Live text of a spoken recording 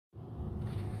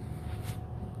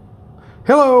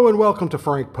Hello and welcome to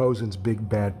Frank Posen's Big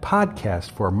Bad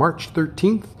Podcast for March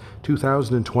 13th,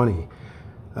 2020.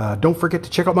 Don't forget to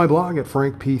check out my blog at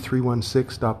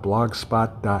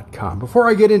frankp316.blogspot.com. Before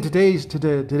I get into today's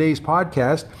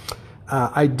podcast,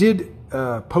 I did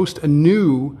post a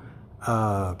new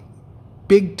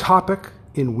big topic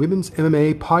in women's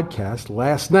MMA podcast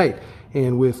last night.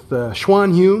 And with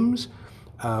Schwan Humes,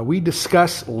 we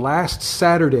discussed last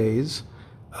Saturday's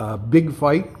big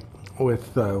fight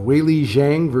with Weili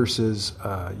Zhang versus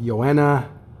Joanna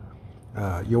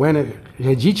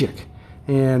Jędrzejczyk.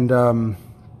 And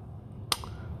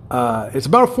it's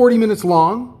about 40 minutes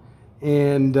long.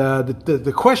 And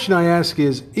the question I ask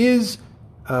is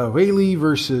Weili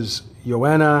versus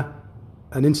Joanna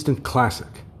an instant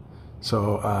classic?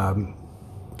 So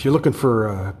if you're looking for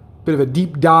a bit of a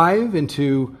deep dive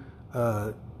into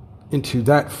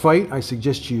that fight, I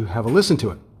suggest you have a listen to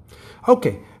it.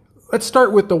 Okay. Let's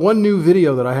start with the one new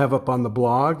video that I have up on the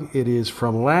blog. It is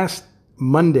from last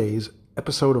Monday's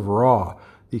episode of Raw,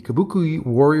 the Kabuki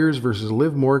Warriors versus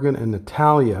Liv Morgan and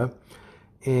Natalya.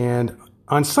 And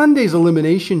on Sunday's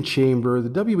Elimination Chamber,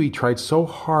 the WWE tried so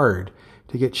hard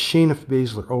to get Shayna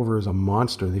Baszler over as a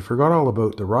monster. They forgot all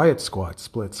about the Riot Squad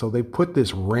split, so they put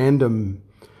this random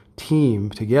team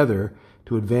together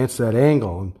to advance that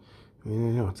angle.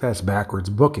 And, that's backwards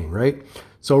booking, right?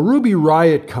 So Ruby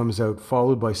Riott comes out,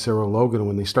 followed by Sarah Logan.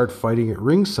 When they start fighting at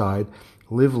ringside,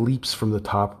 Liv leaps from the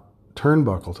top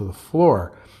turnbuckle to the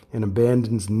floor and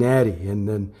abandons Natty. And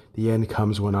then the end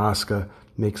comes when Asuka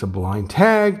makes a blind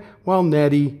tag, while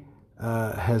Natty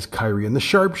has Kairi in the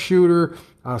sharpshooter.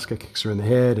 Asuka kicks her in the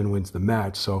head and wins the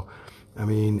match. So,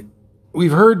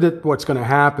 we've heard that what's going to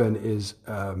happen is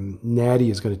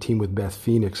Natty is going to team with Beth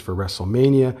Phoenix for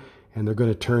WrestleMania, and they're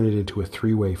going to turn it into a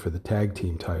three-way for the tag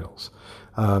team titles.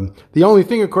 The only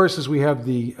thing, of course, is we have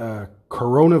the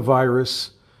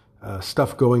coronavirus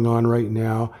stuff going on right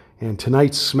now, and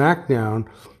tonight's SmackDown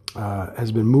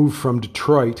has been moved from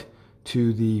Detroit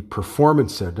to the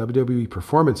Performance Center, WWE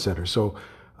Performance Center. So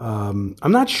I'm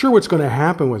not sure what's going to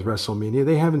happen with WrestleMania.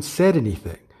 They haven't said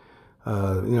anything. They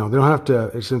don't have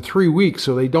to. It's in 3 weeks,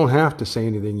 so they don't have to say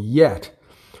anything yet.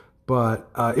 But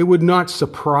it would not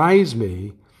surprise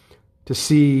me to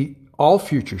see all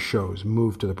future shows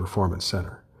move to the Performance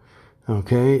Center,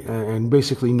 okay? And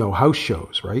basically no house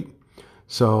shows, right?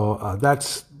 So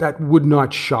that would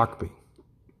not shock me,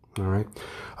 all right?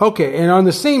 Okay, and on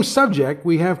the same subject,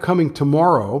 we have coming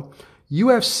tomorrow,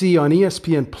 UFC on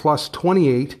ESPN Plus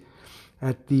 28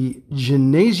 at the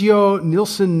Ginásio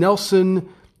Nilson Nelson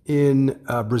in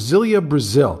Brasilia,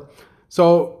 Brazil.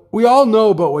 So we all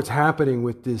know about what's happening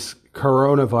with this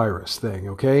coronavirus thing,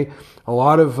 okay? A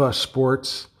lot of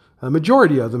sports, a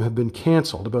majority of them have been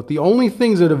canceled. About the only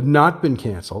things that have not been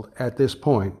canceled at this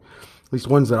point, at least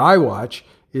ones that I watch,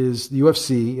 is the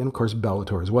UFC and, of course,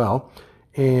 Bellator as well,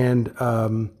 and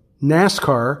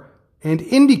NASCAR and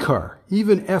IndyCar.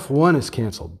 Even F1 is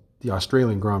canceled, the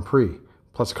Australian Grand Prix,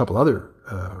 plus a couple other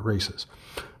races.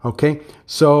 Okay,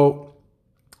 so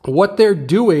what they're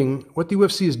doing, what the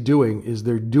UFC is doing, is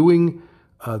they're doing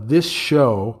this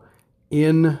show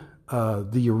in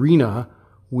the arena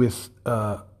with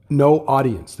no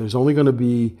audience. There's only going to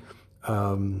be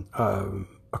a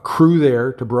crew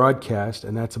there to broadcast,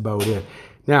 and that's about it.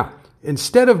 Now,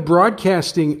 instead of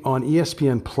broadcasting on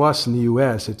ESPN Plus in the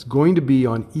U.S., it's going to be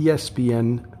on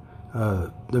ESPN,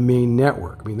 the main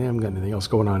network. They haven't got anything else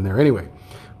going on there anyway,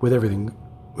 with everything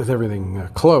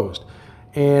closed.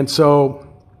 And so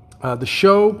the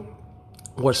show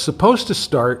was supposed to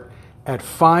start at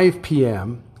 5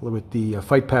 p.m. with the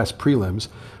Fight Pass prelims,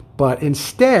 but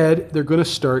instead they're going to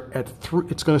start at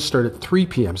it's going to start at 3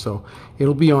 p.m. So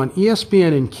it'll be on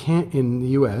ESPN in the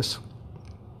U.S.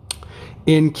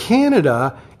 In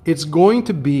Canada, it's going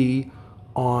to be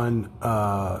on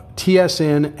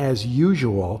TSN as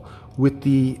usual with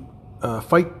the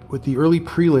early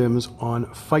prelims on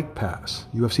Fight Pass,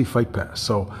 UFC Fight Pass.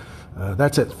 So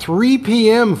that's at 3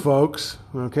 p.m., folks.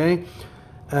 Okay.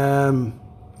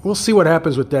 We'll see what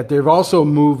happens with that. They've also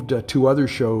moved two other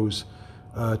shows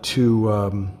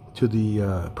to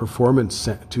the Performance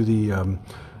to the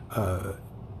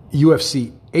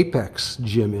UFC Apex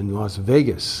gym in Las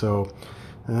Vegas. So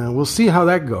we'll see how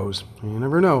that goes. You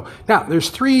never know. Now, there's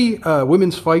 3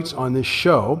 women's fights on this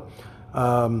show.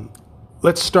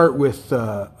 Let's start with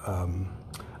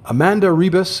Amanda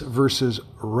Ribas versus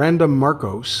Randa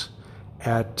Marcos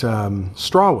at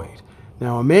strawweight.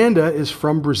 Now, Amanda is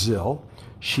from Brazil.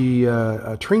 She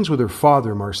trains with her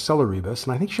father, Marcelo Ribas,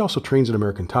 and I think she also trains at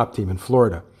American Top Team in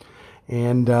Florida.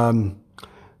 And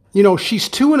she's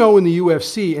 2-0 in the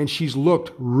UFC, and she's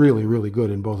looked really, really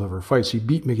good in both of her fights. She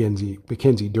beat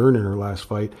Mackenzie Dern in her last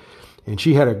fight, and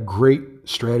she had a great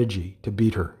strategy to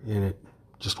beat her, and it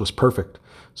just was perfect.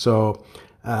 So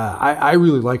I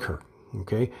really like her.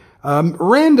 Okay.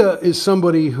 Randa is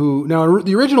somebody who, now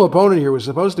the original opponent here was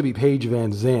supposed to be Paige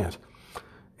Van Zandt,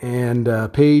 and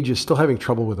Paige is still having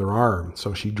trouble with her arm,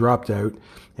 so she dropped out,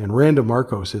 and Randa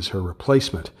Markos is her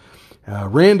replacement.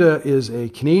 Randa is a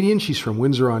Canadian. She's from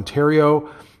Windsor, Ontario.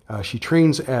 She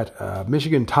trains at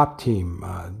Michigan Top Team.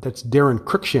 That's Darren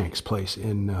Cruikshank's place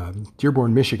in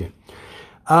Dearborn, Michigan.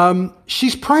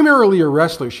 She's primarily a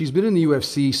wrestler. She's been in the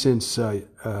UFC since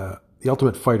The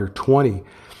Ultimate Fighter 20.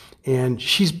 And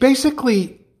she's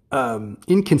basically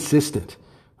inconsistent,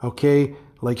 okay?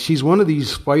 Like, she's one of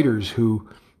these fighters who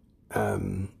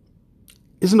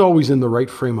isn't always in the right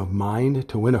frame of mind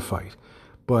to win a fight.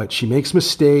 But she makes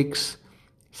mistakes.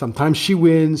 Sometimes she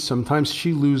wins. Sometimes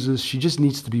she loses. She just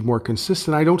needs to be more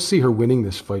consistent. I don't see her winning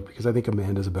this fight because I think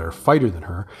Amanda's a better fighter than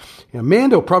her. And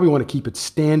Amanda will probably want to keep it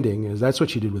standing, as that's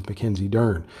what she did with Mackenzie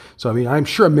Dern. So, I mean, I'm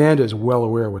sure Amanda is well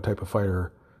aware what type of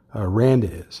fighter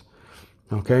Randa is.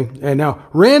 Okay? And now,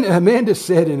 Amanda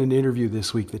said in an interview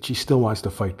this week that she still wants to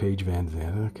fight Paige Van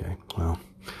Zandt. Okay, well,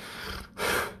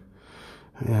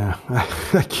 yeah,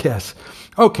 I guess.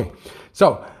 Okay,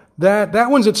 so that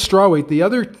one's at strawweight. The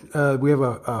other, we have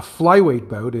a flyweight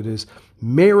bout. It is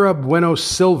Mayra Bueno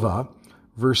Silva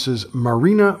versus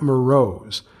Marina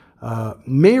Moroz.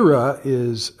 Mayra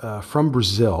is from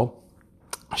Brazil.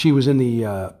 She was in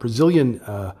the Brazilian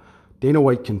Dana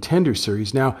White Contender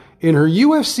Series. Now, in her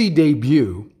UFC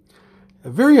debut,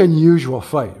 a very unusual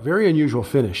fight, very unusual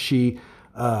finish. She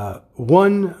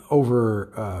won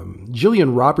over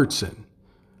Jillian Robertson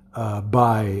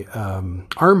by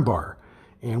armbar.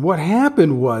 And what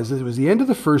happened was, it was the end of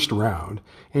the first round,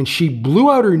 and she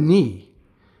blew out her knee,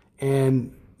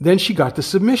 and then she got the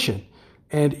submission.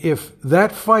 And if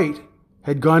that fight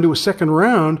had gone to a second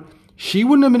round, she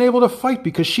wouldn't have been able to fight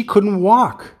because she couldn't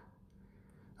walk.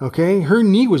 Okay? Her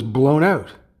knee was blown out.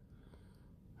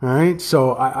 All right?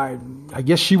 So I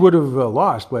guess she would have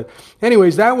lost. But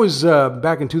anyways, that was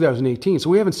back in 2018,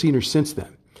 so we haven't seen her since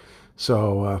then.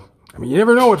 So, I mean, you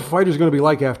never know what a fighter's going to be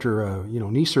like after,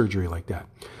 knee surgery like that.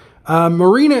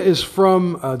 Marina is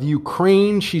from the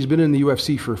Ukraine. She's been in the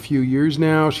UFC for a few years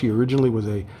now. She originally was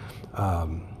a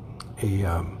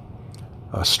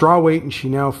strawweight, and she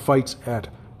now fights at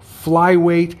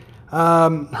flyweight.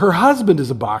 Her husband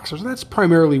is a boxer, so that's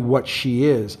primarily what she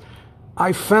is.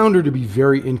 I found her to be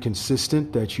very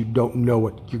inconsistent, that you don't know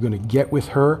what you're going to get with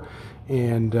her.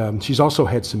 And she's also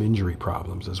had some injury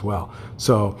problems as well.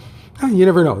 So you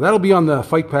never know. That'll be on the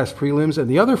Fight Pass prelims. And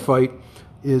the other fight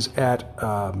is at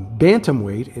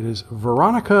bantamweight. It is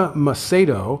Veronica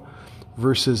Macedo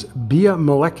versus Bia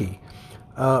Malecki.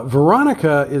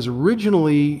 Veronica is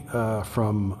originally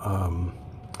from,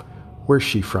 where's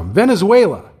she from?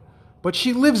 Venezuela. But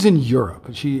she lives in Europe.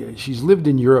 She's lived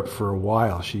in Europe for a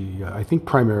while. She, I think,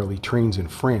 primarily trains in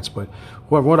France. But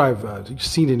what I've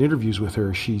seen in interviews with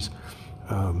her, she's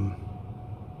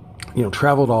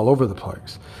traveled all over the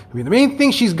place. I mean, the main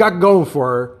thing she's got going for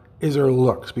her is her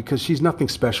looks, because she's nothing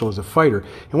special as a fighter.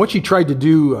 And what she tried to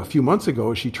do a few months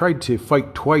ago is she tried to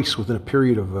fight twice within a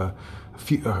period of a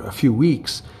few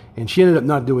weeks, and she ended up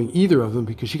not doing either of them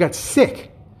because she got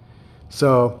sick.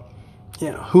 So,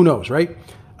 who knows, right?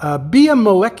 Bia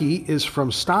Malecki is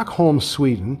from Stockholm,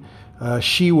 Sweden.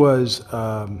 She was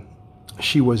in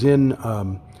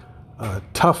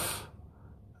Tough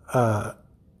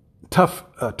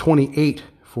 28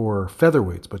 for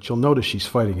featherweights, but you'll notice she's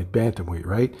fighting at bantamweight,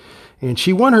 right? And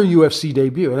she won her UFC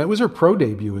debut, and that was her pro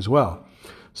debut as well.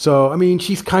 So, I mean,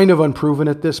 she's kind of unproven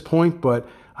at this point, but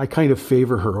I kind of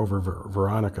favor her over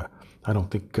Veronica. I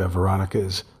don't think Veronica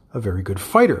is a very good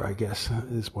fighter, I guess,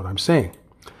 is what I'm saying.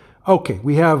 Okay,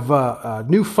 we have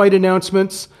new fight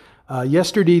announcements.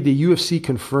 Yesterday, the UFC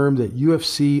confirmed that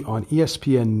UFC on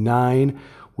ESPN 9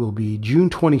 will be June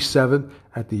 27th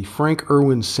at the Frank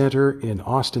Irwin Center in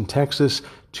Austin, Texas.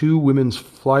 2 women's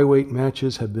flyweight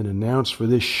matches have been announced for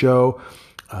this show.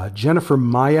 Jennifer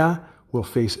Maia will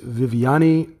face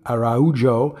Viviane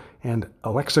Araujo, and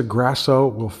Alexa Grasso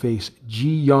will face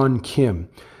Ji-Yeon Kim.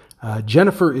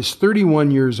 Jennifer is 31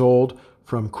 years old,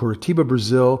 from Curitiba,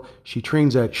 Brazil. She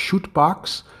trains at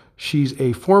Shootbox. She's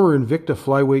a former Invicta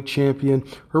flyweight champion.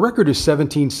 Her record is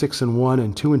 17-6-1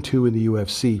 and 2-2 in the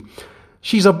UFC.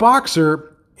 She's a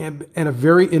boxer and a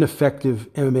very ineffective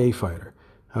MMA fighter.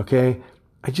 Okay,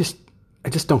 I just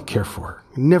don't care for her.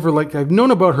 I've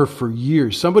known about her for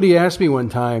years. Somebody asked me one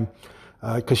time,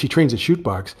 because she trains at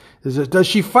Shootbox, does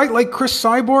she fight like Chris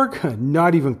Cyborg?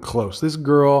 Not even close. This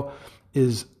girl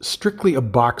is strictly a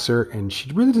boxer, and she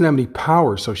really doesn't have any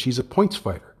power, so she's a points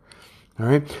fighter. All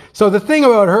right. So the thing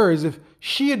about her is, if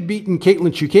she had beaten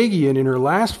Caitlin Chukagian in her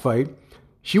last fight,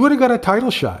 she would have got a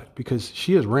title shot because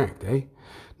she is ranked, eh?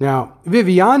 Now,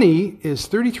 Viviane is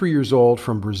 33 years old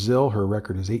from Brazil. Her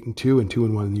record is 8-2 and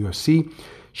 2-1 in the UFC.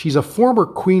 She's a former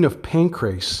queen of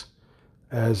Pancrase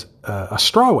as a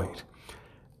strawweight.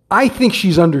 I think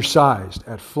she's undersized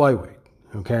at flyweight,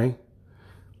 okay?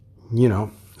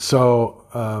 So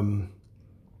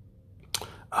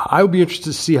I would be interested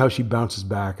to see how she bounces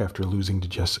back after losing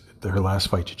to her last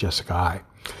fight to Jessica Eye.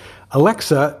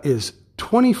 Alexa is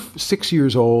 26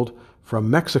 years old from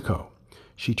Mexico.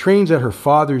 She trains at her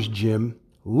father's gym,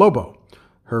 Lobo.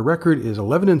 Her record is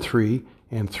 11-3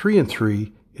 and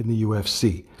 3-3 in the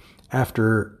UFC.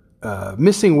 After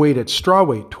missing weight at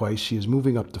strawweight twice, she is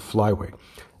moving up to flyweight.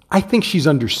 I think she's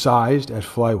undersized at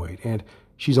flyweight, and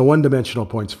she's a one-dimensional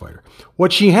points fighter.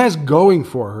 What she has going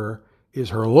for her is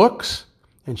her looks,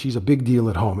 and she's a big deal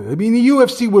at home. I mean, the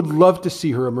UFC would love to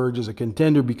see her emerge as a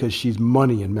contender because she's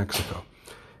money in Mexico.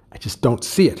 I just don't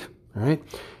see it, all right?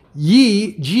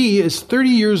 Yi Ji is 30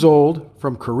 years old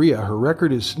from Korea. Her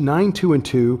record is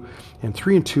 9-2 and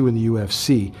 3-2 in the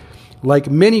UFC.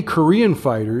 Like many Korean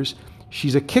fighters,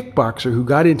 she's a kickboxer who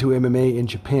got into MMA in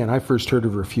Japan. I first heard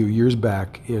of her a few years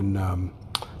back in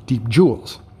Deep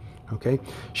Jewels. Okay,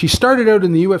 she started out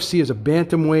in the UFC as a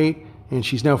bantamweight, and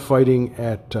she's now fighting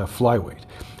at flyweight.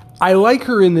 I like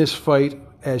her in this fight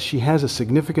as she has a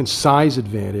significant size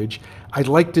advantage. I'd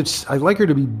like her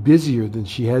to be busier than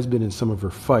she has been in some of her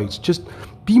fights. Just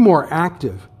be more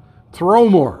active, throw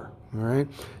more. All right.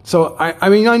 So I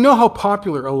mean, I know how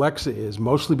popular Alexa is,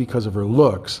 mostly because of her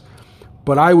looks,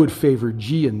 but I would favor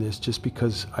G in this just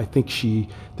because I think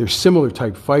they're similar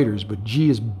type fighters, but G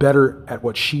is better at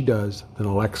what she does than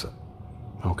Alexa.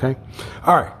 Okay.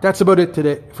 All right. That's about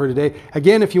it for today.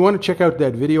 Again, if you want to check out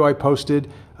that video I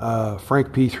posted,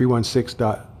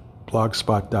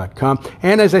 frankp316.blogspot.com.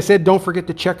 And as I said, don't forget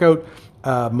to check out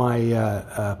my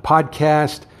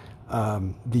podcast,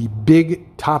 The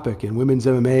Big Topic in Women's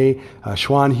MMA.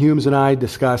 Schwan Humes and I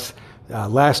discuss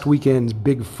last weekend's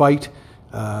big fight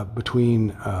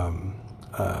between Zhang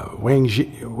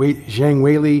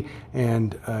Weili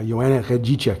and Joanna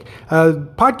Jędrzejczyk.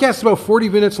 Podcast is about 40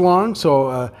 minutes long,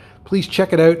 so please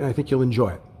check it out, and I think you'll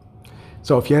enjoy it.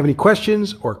 So if you have any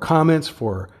questions or comments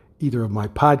for either of my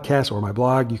podcasts or my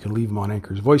blog, you can leave them on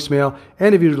Anchor's voicemail.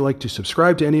 And if you'd like to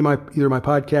subscribe to either of my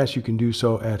podcasts, you can do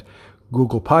so at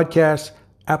Google Podcasts,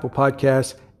 Apple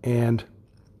Podcasts, and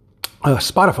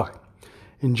Spotify.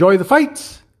 Enjoy the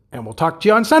fights, and we'll talk to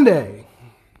you on Sunday.